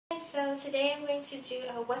So today I'm going to do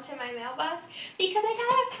a what's in my mailbox because I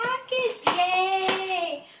got a package.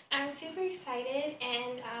 Yay! I'm super excited,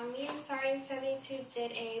 and me and Starian72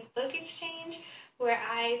 did a book exchange where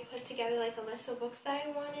I put together like a list of books that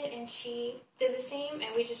I wanted, and she did the same,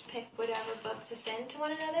 and we just picked whatever books to send to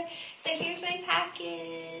one another. So here's my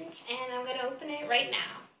package, and I'm going to open it right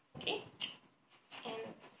now. Okay? And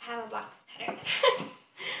have a box cutter.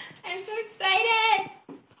 I'm so excited!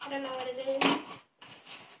 I don't know what it is.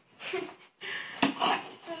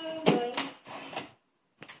 Oh boy.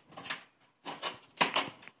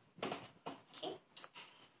 Okay.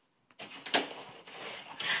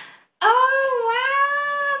 Oh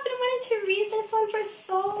wow! I've been wanting to read this one for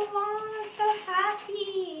so long. I'm so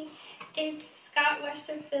happy. It's Scott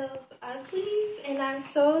Westerfeld's Uglies, and I'm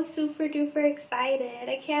so super duper excited.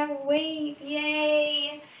 I can't wait.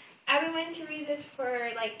 Yay! I've been wanting to read this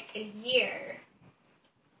for like a year.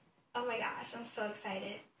 Oh my gosh, I'm so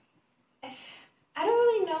excited. I don't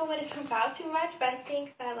really know what it's about too much, but I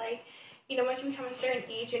think that, like, you know, once you become a certain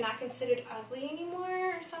age, you're not considered ugly anymore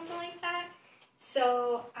or something like that.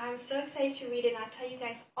 So I'm so excited to read it, and I'll tell you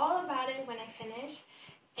guys all about it when I finish.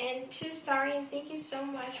 And to Starian, thank you so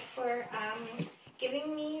much for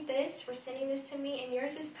giving me this, for sending this to me, and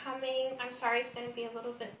yours is coming. I'm sorry it's going to be a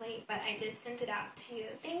little bit late, but I did send it out to you.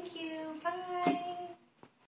 Thank you. Bye.